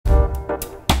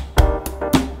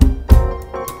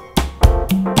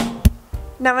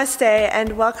Namaste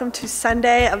and welcome to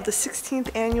Sunday of the 16th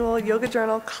Annual Yoga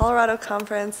Journal Colorado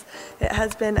Conference. It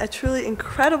has been a truly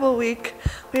incredible week.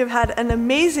 We have had an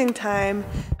amazing time.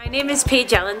 My name is Paige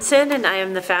Elenson and I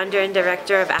am the founder and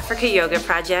director of Africa Yoga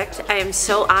Project. I am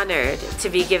so honored to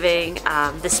be giving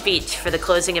the speech for the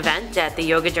closing event at the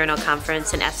Yoga Journal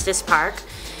Conference in Estes Park,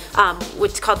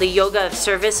 which is called the Yoga of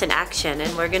Service and Action,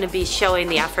 and we're going to be showing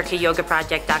the Africa Yoga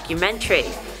Project documentary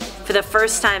for the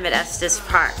first time at Estes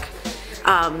Park.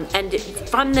 And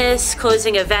from this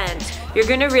closing event, you're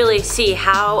going to really see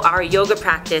how our yoga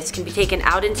practice can be taken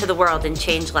out into the world and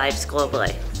change lives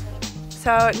globally.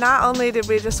 So not only did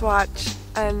we just watch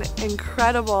an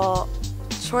incredible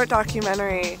short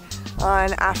documentary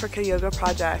on Africa Yoga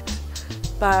Project,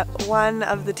 but one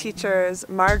of the teachers,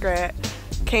 Margaret,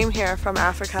 came here from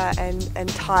Africa and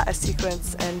taught a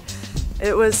sequence, and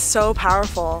it was so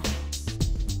powerful.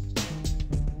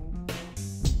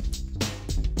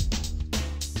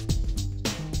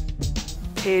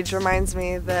 Paige reminds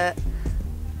me that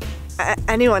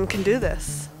anyone can do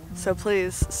this. So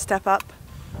please step up,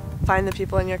 find the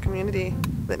people in your community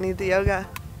that need the yoga.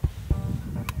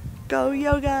 Go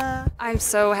yoga! I'm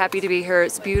so happy to be here.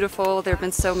 It's beautiful. There have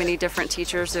been so many different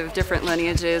teachers of different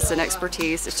lineages and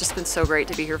expertise. It's just been so great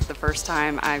to be here for the first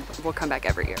time. I will come back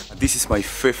every year. This is my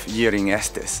 5th year in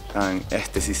Estes, and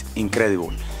Estes is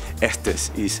incredible. Estes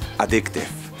is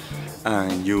addictive,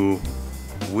 and you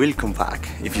will come back.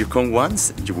 If you come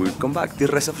once, you will come back the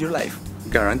rest of your life,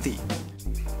 guarantee.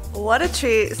 What a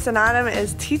treat. Sanatam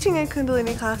is teaching a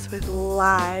Kundalini class with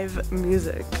live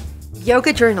music.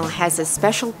 Yoga Journal has a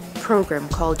special program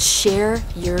called Share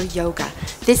Your Yoga.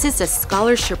 This is a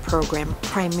scholarship program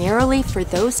primarily for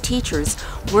those teachers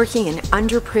working in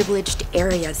underprivileged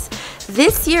areas.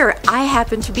 This year, I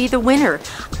happen to be the winner.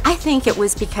 I think it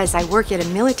was because I work at a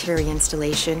military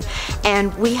installation,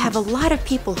 and we have a lot of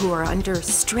people who are under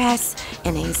stress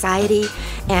and anxiety,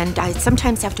 and I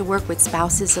sometimes have to work with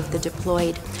spouses of the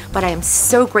deployed, but I am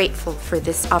so grateful for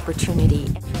this opportunity.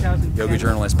 Yoga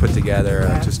Journal has put together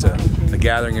just a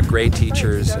gathering of great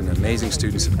teachers, and amazing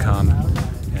students have come,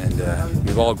 and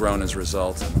we've all grown as a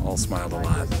result and all smiled a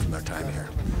lot from our time here.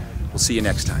 We'll see you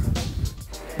next time.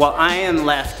 Well, I am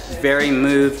left very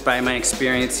moved by my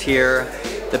experience here.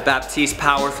 The Baptiste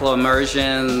Power Flow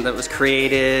Immersion that was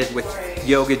created with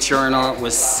Yoga Journal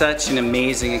was such an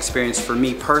amazing experience for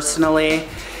me personally.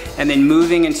 And then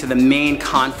moving into the main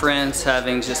conference,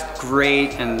 having just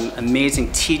great and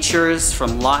amazing teachers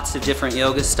from lots of different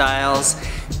yoga styles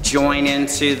join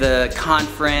into the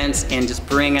conference and just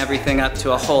bring everything up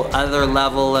to a whole other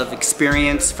level of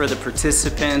experience for the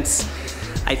participants.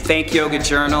 I thank Yoga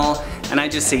Journal, and I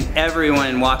just see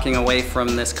everyone walking away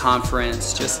from this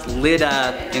conference just lit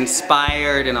up,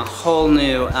 inspired, in a whole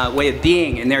new way of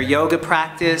being in their yoga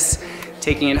practice,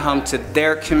 taking it home to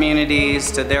their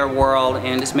communities, to their world,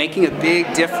 and just making a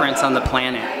big difference on the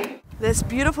planet. This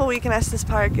beautiful week in Estes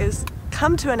Park is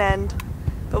come to an end,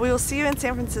 but we will see you in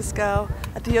San Francisco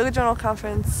at the Yoga Journal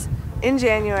Conference in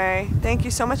January. Thank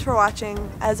you so much for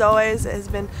watching. As always, it has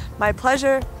been my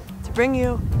pleasure to bring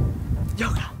you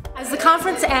yoga. As the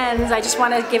conference ends, I just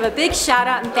want to give a big shout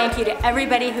out and thank you to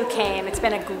everybody who came. It's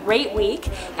been a great week,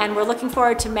 and we're looking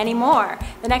forward to many more.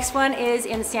 The next one is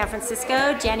in San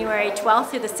Francisco, January 12th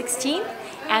through the 16th,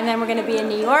 and then we're going to be in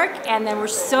New York, and then we're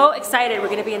so excited we're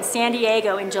going to be in San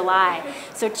Diego in July.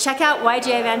 So check out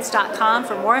yjevents.com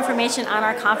for more information on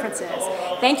our conferences.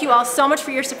 Thank you all so much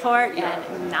for your support,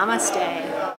 and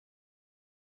namaste.